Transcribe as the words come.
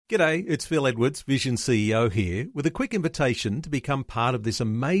G'day, it's Phil Edwards, Vision CEO here, with a quick invitation to become part of this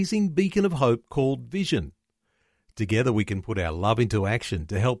amazing beacon of hope called Vision. Together we can put our love into action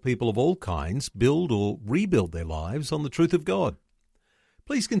to help people of all kinds build or rebuild their lives on the truth of God.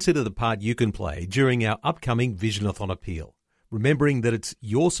 Please consider the part you can play during our upcoming Visionathon appeal, remembering that it's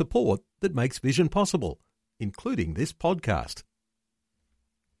your support that makes Vision possible, including this podcast.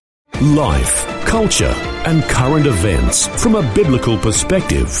 Life, culture, and current events from a biblical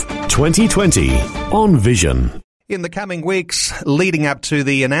perspective. 2020 on Vision. In the coming weeks leading up to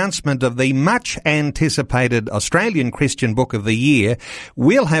the announcement of the much-anticipated Australian Christian Book of the Year,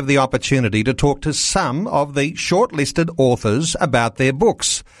 we'll have the opportunity to talk to some of the shortlisted authors about their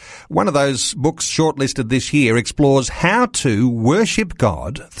books. One of those books shortlisted this year explores how to worship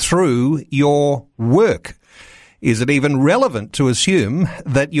God through your work. Is it even relevant to assume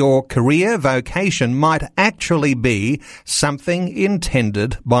that your career vocation might actually be something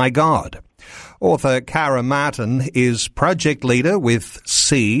intended by God? Author Cara Martin is project leader with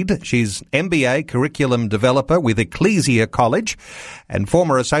SEED. She's MBA curriculum developer with Ecclesia College and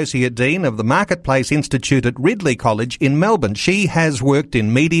former associate dean of the Marketplace Institute at Ridley College in Melbourne. She has worked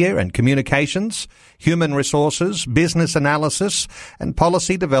in media and communications, human resources, business analysis, and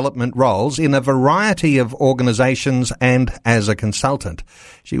policy development roles in a variety of organisations and as a consultant.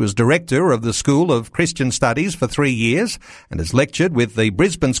 She was director of the School of Christian Studies for 3 years and has lectured with the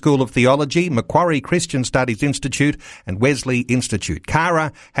Brisbane School of Theology, Macquarie Christian Studies Institute and Wesley Institute.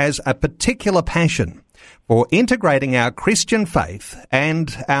 Cara has a particular passion for integrating our Christian faith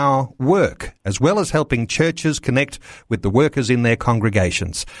and our work, as well as helping churches connect with the workers in their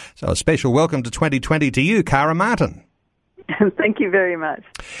congregations. So a special welcome to 2020 to you, Cara Martin. Thank you very much.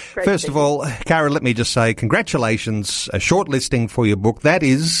 Great. First of all, Cara, let me just say congratulations, a shortlisting for your book. That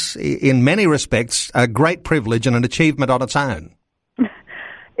is, in many respects, a great privilege and an achievement on its own.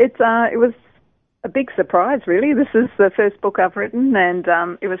 It was a big surprise, really. This is the first book I've written, and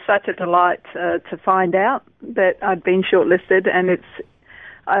it was such a delight to find out that I'd been shortlisted, and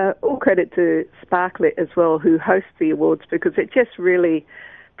it's all credit to Sparklet as well, who hosts the awards, because it just really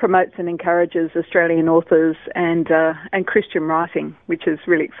promotes and encourages Australian authors and Christian writing, which is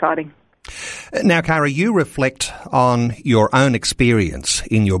really exciting. Now, Cara, you reflect on your own experience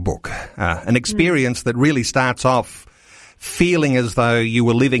in your book, an experience that really starts off feeling as though you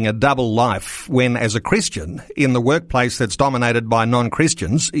were living a double life when, as a Christian, in the workplace that's dominated by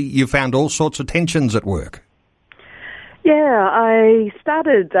non-Christians, you found all sorts of tensions at work. Yeah, I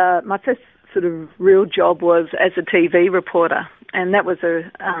started, my first sort of real job was as a TV reporter, and that was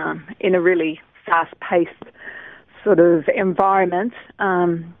in a really fast-paced sort of environment.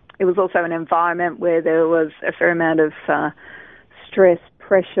 It was also an environment where there was a fair amount of stress,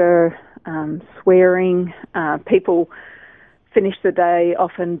 pressure, swearing. People finished the day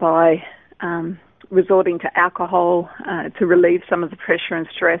often by resorting to alcohol to relieve some of the pressure and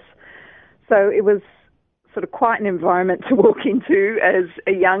stress. So it was sort of quite an environment to walk into as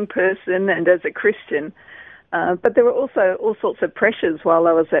a young person and as a Christian. But there were also all sorts of pressures while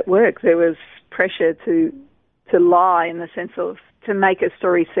I was at work. There was pressure to lie, in the sense of to make a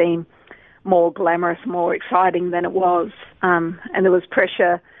story seem more glamorous, more exciting than it was. And there was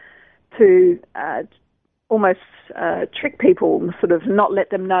pressure to almost trick people, sort of not let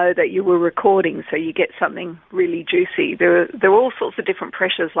them know that you were recording, so you get something really juicy. There were all sorts of different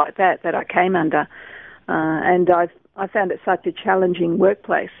pressures like that I came under. And I found it such a challenging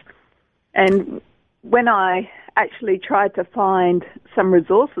workplace. And when I actually tried to find some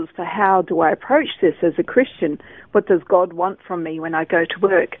resources for how do I approach this as a Christian, what does God want from me when I go to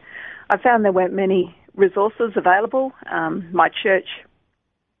work, I found there weren't many resources available. My church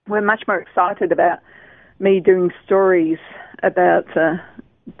were much more excited about me doing stories about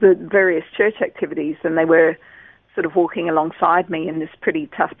the various church activities than they were sort of walking alongside me in this pretty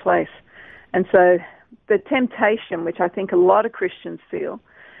tough place. And so the temptation, which I think a lot of Christians feel,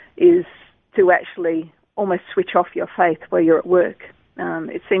 is to actually almost switch off your faith while you're at work.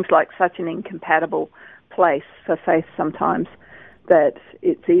 It seems like such an incompatible place for faith sometimes that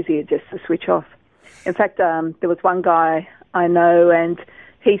it's easier just to switch off. In fact, there was one guy I know, and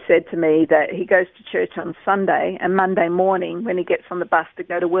he said to me that he goes to church on Sunday, and Monday morning when he gets on the bus to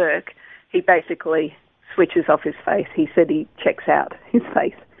go to work, he basically switches off his faith. He said he checks out, his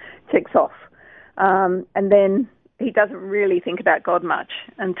faith checks off. And then he doesn't really think about God much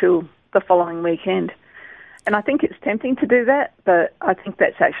until the following weekend. And I think it's tempting to do that, but I think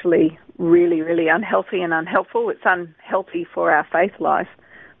that's actually really, really unhealthy and unhelpful. It's unhealthy for our faith life,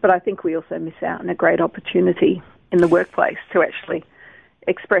 but I think we also miss out on a great opportunity in the workplace to actually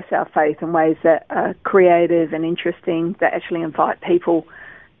express our faith in ways that are creative and interesting, that actually invite people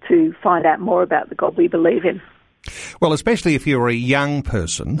to find out more about the God we believe in. Well, especially if you're a young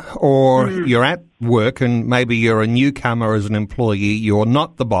person or you're at work and maybe you're a newcomer as an employee, you're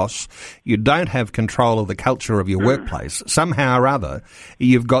not the boss, you don't have control of the culture of your workplace. Somehow or other,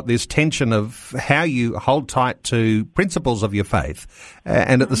 you've got this tension of how you hold tight to principles of your faith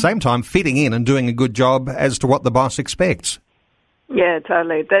and at the same time fitting in and doing a good job as to what the boss expects. Yeah,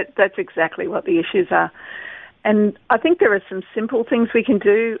 totally. That's exactly what the issues are. And I think there are some simple things we can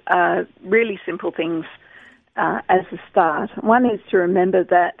do, really simple things, as a start. One is to remember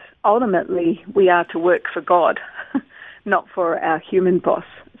that ultimately we are to work for God, not for our human boss.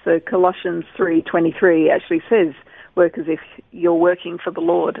 So Colossians 3:23 actually says, work as if you're working for the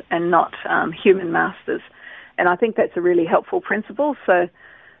Lord and not human masters. And I think that's a really helpful principle. So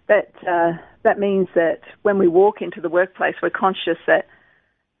that means that when we walk into the workplace, we're conscious that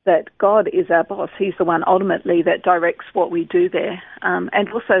God is our boss. He's the one ultimately that directs what we do there. And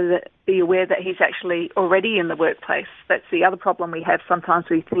also that be aware that he's actually already in the workplace. That's the other problem we have. Sometimes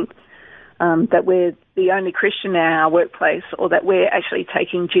we think that we're the only Christian in our workplace or that we're actually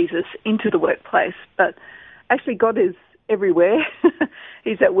taking Jesus into the workplace. But actually God is everywhere.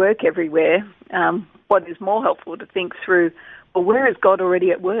 He's at work everywhere. What is more helpful to think through, well, where is God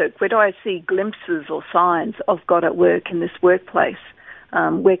already at work? Where do I see glimpses or signs of God at work in this workplace?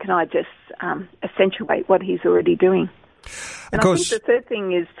 Where can I just accentuate what he's already doing? And I think the third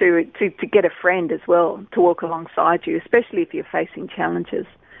thing is to get a friend as well to walk alongside you, especially if you're facing challenges.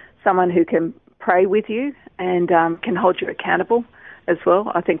 Someone who can pray with you and can hold you accountable as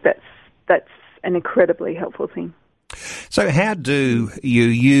well. I think that's an incredibly helpful thing. So how do you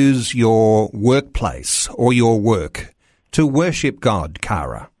use your workplace or your work to worship God,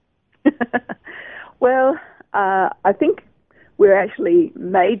 Cara? Well, I think we're actually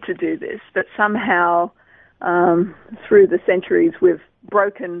made to do this, but somehow through the centuries we've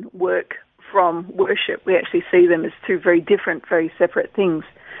broken work from worship. We actually see them as two very different, very separate things.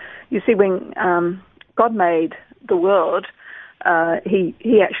 You see, when God made the world,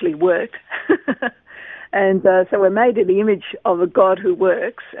 he actually worked. And so we're made in the image of a God who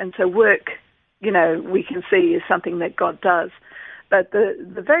works, and so work, we can see is something that God does. But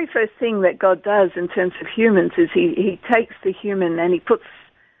the very first thing that God does in terms of humans is he takes the human and he puts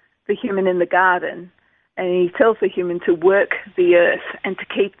the human in the garden and he tells the human to work the earth and to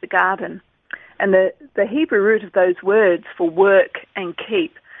keep the garden. And the Hebrew root of those words for work and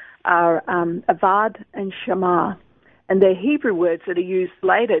keep are avad and shema. And they're Hebrew words that are used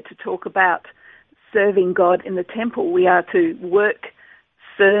later to talk about serving God in the temple. We are to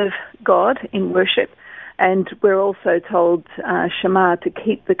serve God in worship. And we're also told, Shema, to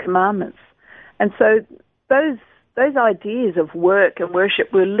keep the commandments. And so those ideas of work and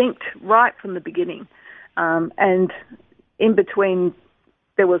worship were linked right from the beginning. And in between,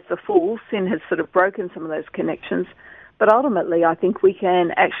 there was the fall. Sin has sort of broken some of those connections. But ultimately, I think we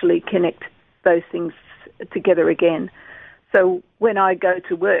can actually connect those things together again. So when I go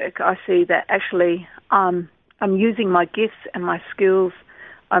to work, I see that actually I'm using my gifts and my skills.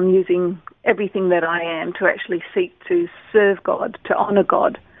 I'm using everything that I am to actually seek to serve God, to honour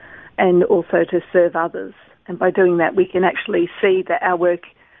God, and also to serve others. And by doing that, we can actually see that our work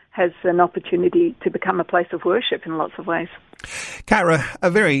has an opportunity to become a place of worship in lots of ways. Cara,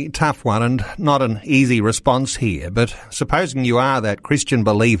 a very tough one and not an easy response here, but supposing you are that Christian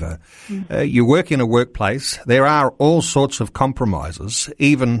believer, you work in a workplace, there are all sorts of compromises,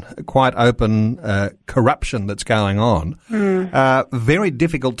 even quite open corruption that's going on. Very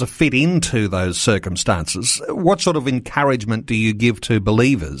difficult to fit into those circumstances. What sort of encouragement do you give to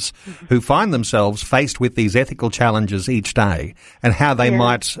believers who find themselves faced with these ethical challenges each day and how they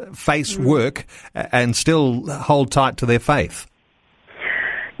might face work and still hold tight to their faith?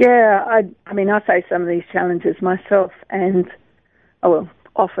 Yeah, I mean, I face some of these challenges myself, and,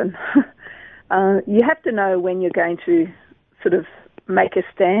 often. You have to know when you're going to sort of make a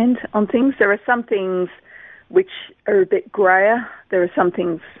stand on things. There are some things which are a bit greyer. There are some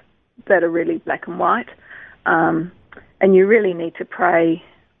things that are really black and white. And you really need to pray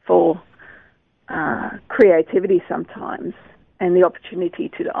for creativity sometimes and the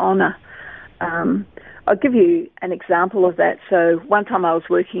opportunity to honour. I'll give you an example of that. So one time I was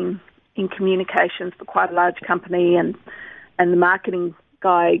working in communications for quite a large company, and the marketing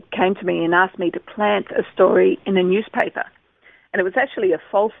guy came to me and asked me to plant a story in a newspaper. And it was actually a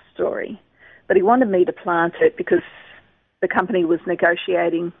false story, but he wanted me to plant it because the company was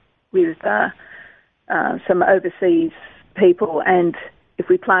negotiating with some overseas people, and if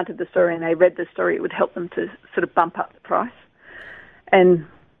we planted the story and they read the story, it would help them to sort of bump up the price. And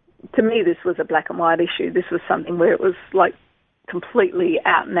to me, this was a black and white issue. This was something where it was like completely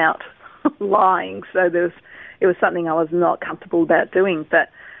out and out lying. So it was something I was not comfortable about doing. But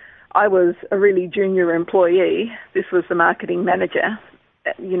I was a really junior employee. This was the marketing manager.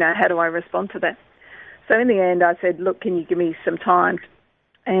 You know, how do I respond to that? So in the end, I said, look, can you give me some time?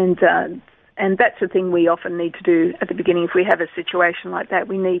 And that's the thing we often need to do at the beginning. If we have a situation like that,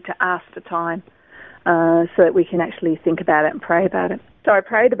 we need to ask for time so that we can actually think about it and pray about it. So I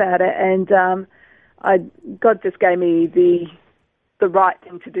prayed about it, and God just gave me the right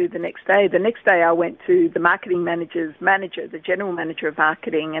thing to do the next day. The next day I went to the marketing manager's manager, the general manager of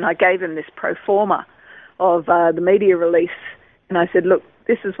marketing, and I gave him this pro forma of the media release. And I said, look,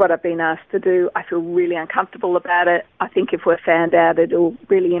 this is what I've been asked to do. I feel really uncomfortable about it. I think if we're found out, it'll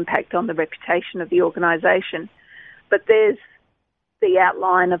really impact on the reputation of the organisation. But there's the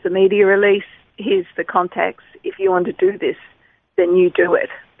outline of the media release. Here's the contacts. If you want to do this, then you do it.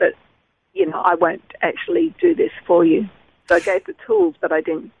 But, you know, I won't actually do this for you. So I gave the tools, but I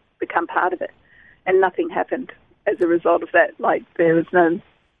didn't become part of it. And nothing happened as a result of that. Like, there was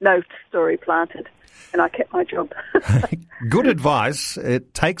no story planted. And I kept my job. Good advice.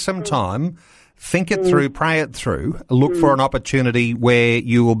 It takes some time. Think it through, pray it through. Look for an opportunity where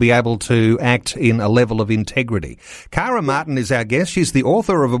you will be able to act in a level of integrity. Cara Martin is our guest. She's the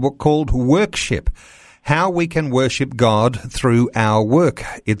author of a book called Workship, How We Can Worship God Through Our Work.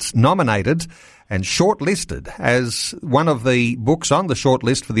 It's nominated and shortlisted as one of the books on the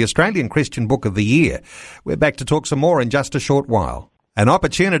shortlist for the Australian Christian Book of the Year. We're back to talk some more in just a short while. An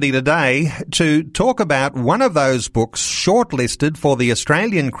opportunity today to talk about one of those books shortlisted for the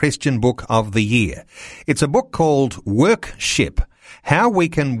Australian Christian Book of the Year. It's a book called Workship, How We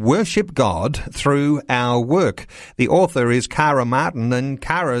Can Worship God Through Our Work. The author is Cara Martin, and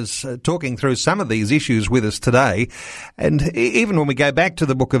Cara's talking through some of these issues with us today. And even when we go back to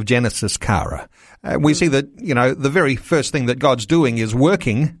the book of Genesis, Cara, we see that, you know, the very first thing that God's doing is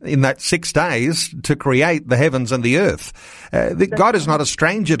working in that 6 days to create the heavens and the earth. God is not a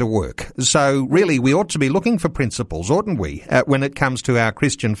stranger to work. So really, we ought to be looking for principles, oughtn't we, when it comes to our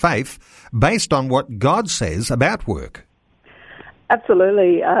Christian faith, based on what God says about work.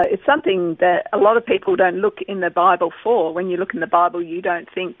 Absolutely. It's something that a lot of people don't look in the Bible for. When you look in the Bible, you don't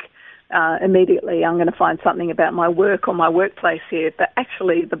think immediately, I'm going to find something about my work or my workplace here. But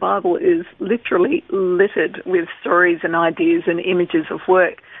actually, the Bible is literally littered with stories and ideas and images of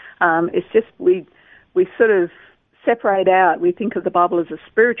work. It's just we sort of separate out. We think of the Bible as a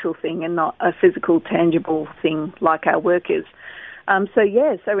spiritual thing and not a physical, tangible thing like our work is.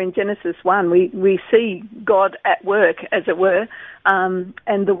 So in Genesis 1, we see God at work, as it were, and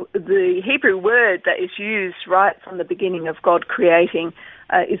the Hebrew word that is used right from the beginning of God creating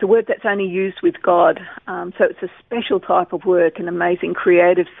is a word that's only used with God. So it's a special type of work, an amazing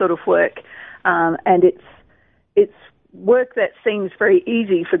creative sort of work, and it's work that seems very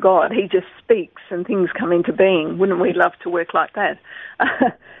easy for God. He just speaks and things come into being. Wouldn't we love to work like that?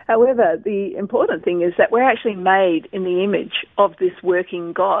 However, the important thing is that we're actually made in the image of this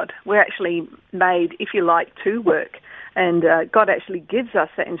working God. We're actually made, if you like, to work. And God actually gives us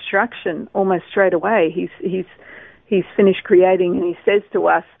that instruction almost straight away. He's finished creating, and he says to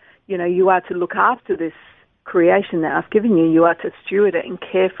us, you know, you are to look after this creation that I've given you. You are to steward it and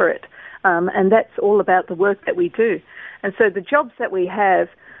care for it. And that's all about the work that we do. And so the jobs that we have,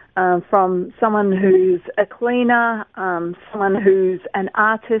 from someone who's a cleaner, someone who's an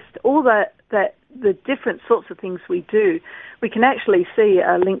artist, all the different sorts of things we do, we can actually see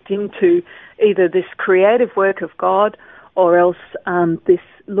are linked into either this creative work of God or else this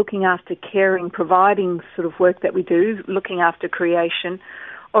looking after, caring, providing sort of work that we do, looking after creation,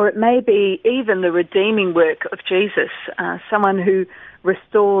 or it may be even the redeeming work of Jesus, someone who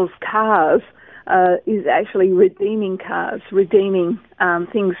restores cars, is actually redeeming cars, redeeming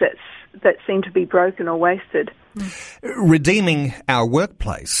things that seem to be broken or wasted. Redeeming our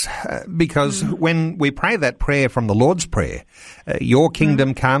workplace, because when we pray that prayer from the Lord's Prayer, your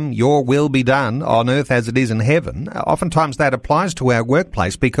kingdom come, your will be done on earth as it is in heaven, oftentimes that applies to our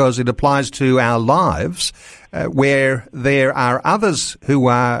workplace because it applies to our lives where there are others who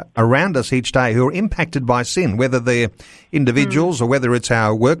are around us each day who are impacted by sin, whether they're individuals or whether it's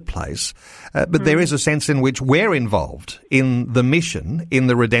our workplace. But there is a sense in which we're involved in the mission, in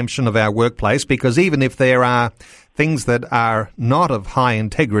the redemption of our workplace, because even if there are things that are not of high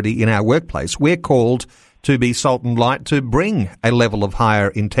integrity in our workplace, we're called to be salt and light to bring a level of higher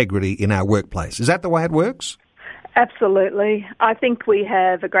integrity in our workplace. Is that the way it works? Absolutely. I think we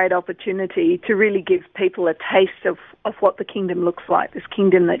have a great opportunity to really give people a taste of what the kingdom looks like, this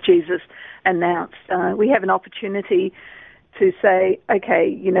kingdom that Jesus announced. We have an opportunity to say, okay,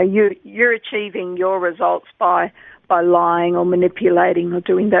 you know, you're achieving your results by by lying or manipulating or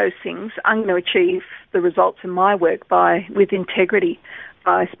doing those things. I'm going to achieve the results in my work with integrity,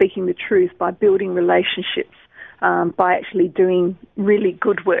 by speaking the truth, by building relationships, by actually doing really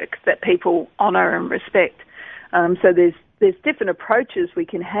good work that people honour and respect. So there's different approaches we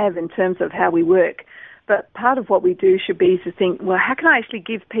can have in terms of how we work. But part of what we do should be to think, well, how can I actually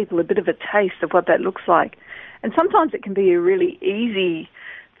give people a bit of a taste of what that looks like? And sometimes it can be a really easy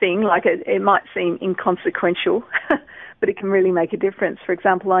thing, like it might seem inconsequential, but it can really make a difference. For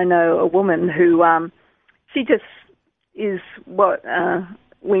example, I know a woman who, she just is what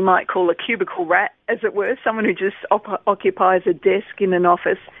we might call a cubicle rat, as it were, someone who just occupies a desk in an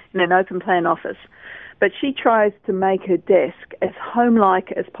office, in an open plan office. But she tries to make her desk as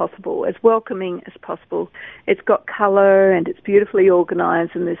home-like as possible, as welcoming as possible. It's got colour and it's beautifully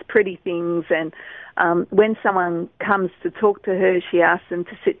organised and there's pretty things. And when someone comes to talk to her, she asks them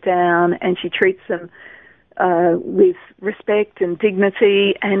to sit down and she treats them with respect and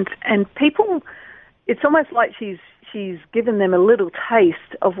dignity. And people, it's almost like she's given them a little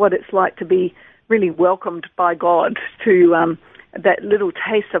taste of what it's like to be really welcomed by God, to that little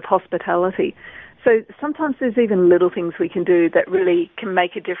taste of hospitality. So sometimes there's even little things we can do that really can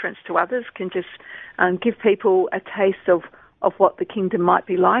make a difference to others, can just give people a taste of what the kingdom might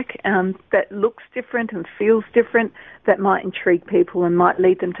be like, that looks different and feels different, that might intrigue people and might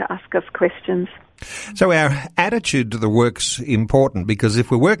lead them to ask us questions. So our attitude to the work's important, because if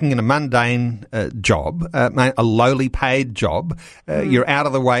we're working in a mundane job, a lowly paid job, you're out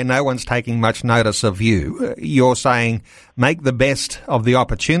of the way, no one's taking much notice of you. You're saying make the best of the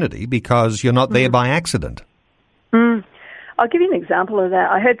opportunity because you're not there by accident. I'll give you an example of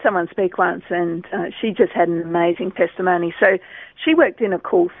that. I heard someone speak once and she just had an amazing testimony. So she worked in a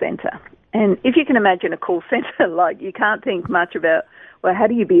call centre. And if you can imagine a call centre, like you can't think much about, well, how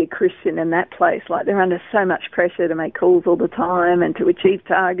do you be a Christian in that place? Like they're under so much pressure to make calls all the time and to achieve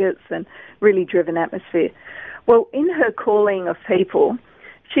targets and really driven atmosphere. Well, in her calling of people,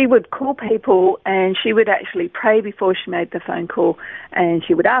 she would call people and she would actually pray before she made the phone call, and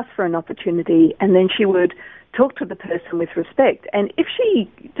she would ask for an opportunity, and then she would talk to the person with respect. And if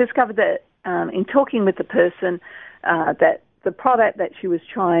she discovered that in talking with the person that the product that she was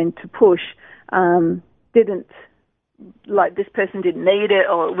trying to push this person didn't need it,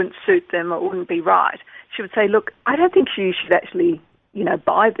 or it wouldn't suit them, or it wouldn't be right, she would say, look, I don't think you should actually,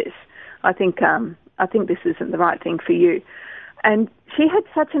 buy this. I think this isn't the right thing for you. And she had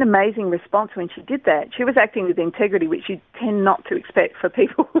such an amazing response when she did that. She was acting with integrity, which you tend not to expect for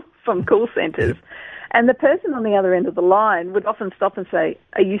people from call centres. And the person on the other end of the line would often stop and say,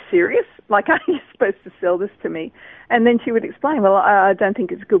 are you serious? Like, are you supposed to sell this to me? And then she would explain, well, I don't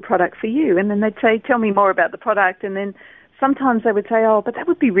think it's a good product for you. And then they'd say, tell me more about the product. And then sometimes they would say, oh, but that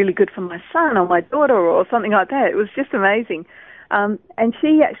would be really good for my son or my daughter or something like that. It was just amazing. And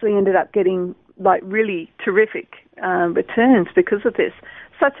she actually ended up getting really terrific returns because of this,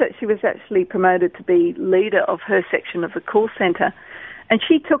 such that she was actually promoted to be leader of her section of the call centre. And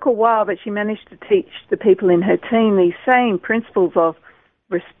she took a while, but she managed to teach the people in her team these same principles of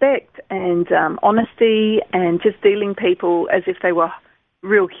respect and honesty and just dealing people as if they were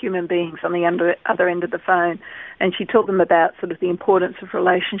real human beings on the other end of the phone. And she taught them about sort of the importance of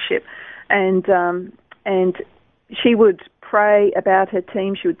relationship. And she would pray about her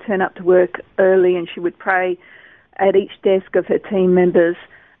team. She would turn up to work early and she would pray at each desk of her team members.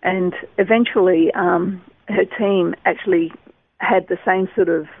 And eventually her team actually had the same sort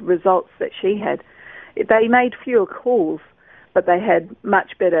of results that she had. They made fewer calls, but they had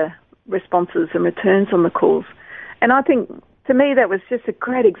much better responses and returns on the calls. And I think, to me, that was just a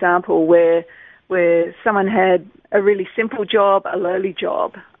great example where someone had a really simple job, a lowly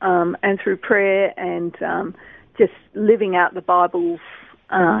job, and through prayer and just living out the Bible's,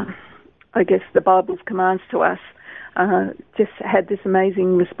 the Bible's commands to us, just had this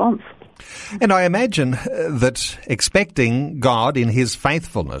amazing response. And I imagine that expecting God in his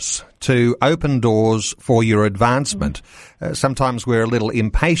faithfulness to open doors for your advancement, sometimes we're a little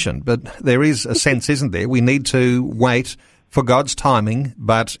impatient, but there is a sense, isn't there? We need to wait for God's timing,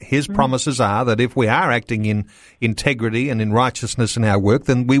 but his promises are that if we are acting in integrity and in righteousness in our work,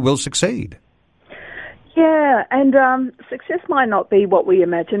 then we will succeed. Yeah, and success might not be what we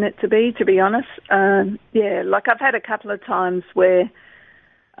imagine it to be honest. I've had a couple of times where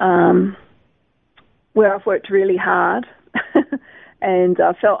I've worked really hard and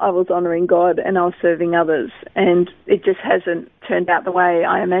I felt I was honouring God and I was serving others, and it just hasn't turned out the way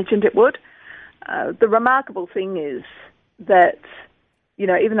I imagined it would. The remarkable thing is that,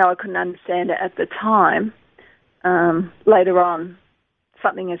 even though I couldn't understand it at the time, later on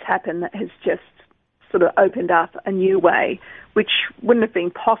something has happened that has just sort of opened up a new way, which wouldn't have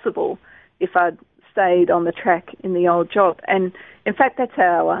been possible if I'd stayed on the track in the old job. And in fact, that's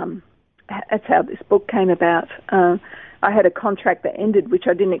how this book came about. I had a contract that ended, which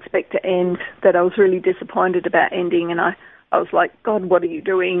I didn't expect to end, that I was really disappointed about ending, and I was like, God, what are you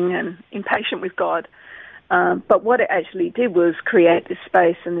doing? And impatient with God. But what it actually did was create this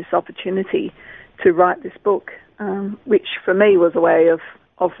space and this opportunity to write this book, which for me was a way of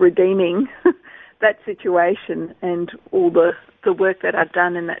redeeming that situation and all the work that I've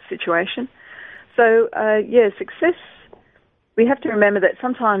done in that situation. So, success, we have to remember that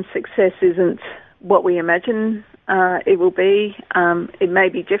sometimes success isn't what we imagine it will be. It may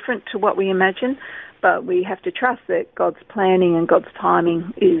be different to what we imagine, but we have to trust that God's planning and God's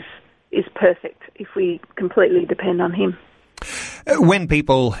timing is perfect if we completely depend on Him. When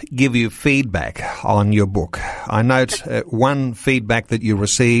people give you feedback on your book, I note one feedback that you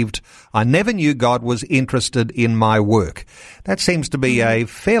received, I never knew God was interested in my work. That seems to be a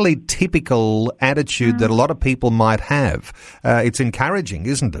fairly typical attitude that a lot of people might have. It's encouraging,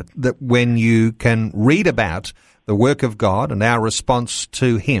 isn't it, that when you can read about the work of God and our response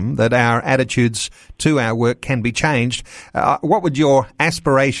to Him, that our attitudes to our work can be changed. What would your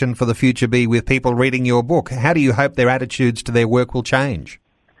aspiration for the future be with people reading your book? How do you hope their attitudes to their work will change?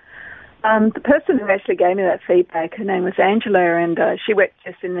 The person who actually gave me that feedback, her name was Angela, and she worked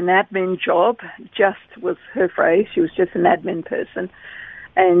just in an admin job, just was her phrase. She was just an admin person.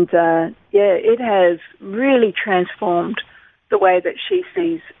 And, it has really transformed the way that she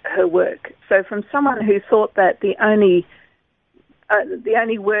sees her work. So from someone who thought that the only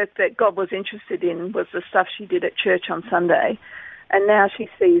work that God was interested in was the stuff she did at church on Sunday, and now she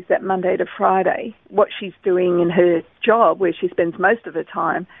sees that Monday to Friday, what she's doing in her job, where she spends most of her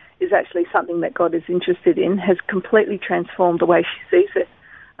time, is actually something that God is interested in, has completely transformed the way she sees it.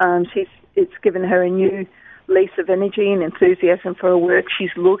 It's given her a new lease of energy and enthusiasm for her work.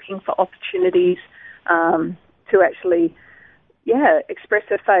 She's looking for opportunities to actually express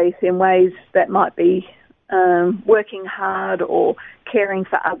her faith in ways that might be working hard or caring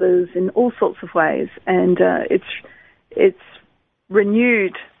for others in all sorts of ways. And it's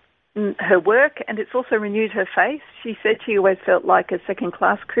renewed her work, and it's also renewed her faith. She said she always felt like a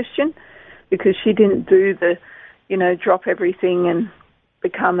second-class Christian because she didn't do the, drop everything and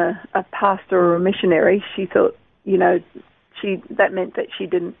become a pastor or a missionary. She thought, that meant that she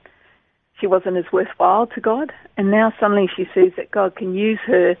wasn't as worthwhile to God. And now suddenly she sees that God can use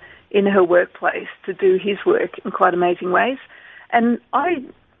her in her workplace to do His work in quite amazing ways. And I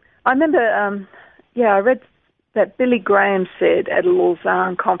remember, I read that Billy Graham said at a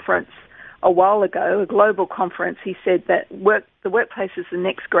Lausanne conference a while ago, a global conference, he said that the workplace is the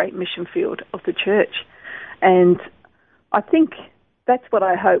next great mission field of the church. And I think that's what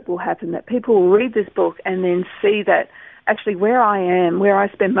I hope will happen, that people will read this book and then see that actually where I am, where I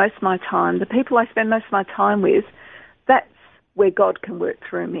spend most of my time, the people I spend most of my time with, that's where God can work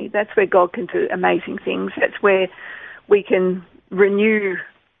through me. That's where God can do amazing things. That's where we can renew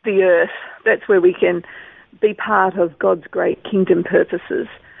the earth. That's where we can be part of God's great kingdom purposes.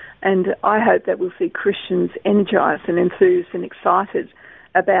 And I hope that we'll see Christians energized and enthused and excited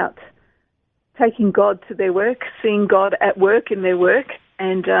about taking God to their work, seeing God at work in their work,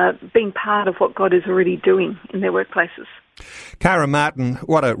 and being part of what God is already doing in their workplaces. Cara Martin,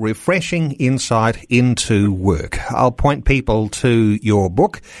 what a refreshing insight into work. I'll point people to your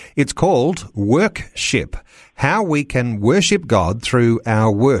book. It's called Work-Ship, How We Can Worship God Through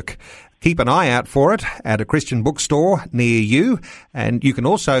Our Work. Keep an eye out for it at a Christian bookstore near you, and you can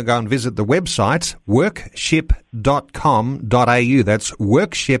also go and visit the website workship.com.au. That's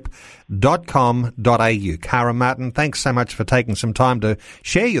workship.com.au. Cara Martin, thanks so much for taking some time to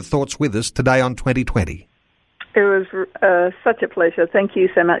share your thoughts with us today on 2020. It was such a pleasure. Thank you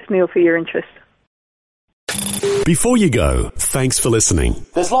so much, Neil, for your interest. Before you go, thanks for listening.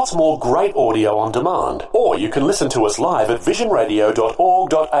 There's lots more great audio on demand, or you can listen to us live at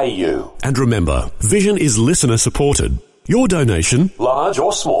visionradio.org.au. And remember, Vision is listener supported. Your donation, large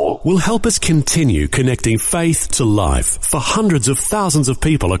or small, will help us continue connecting faith to life for hundreds of thousands of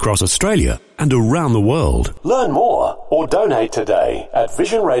people across Australia and around the world. Learn more or donate today at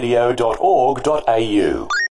visionradio.org.au.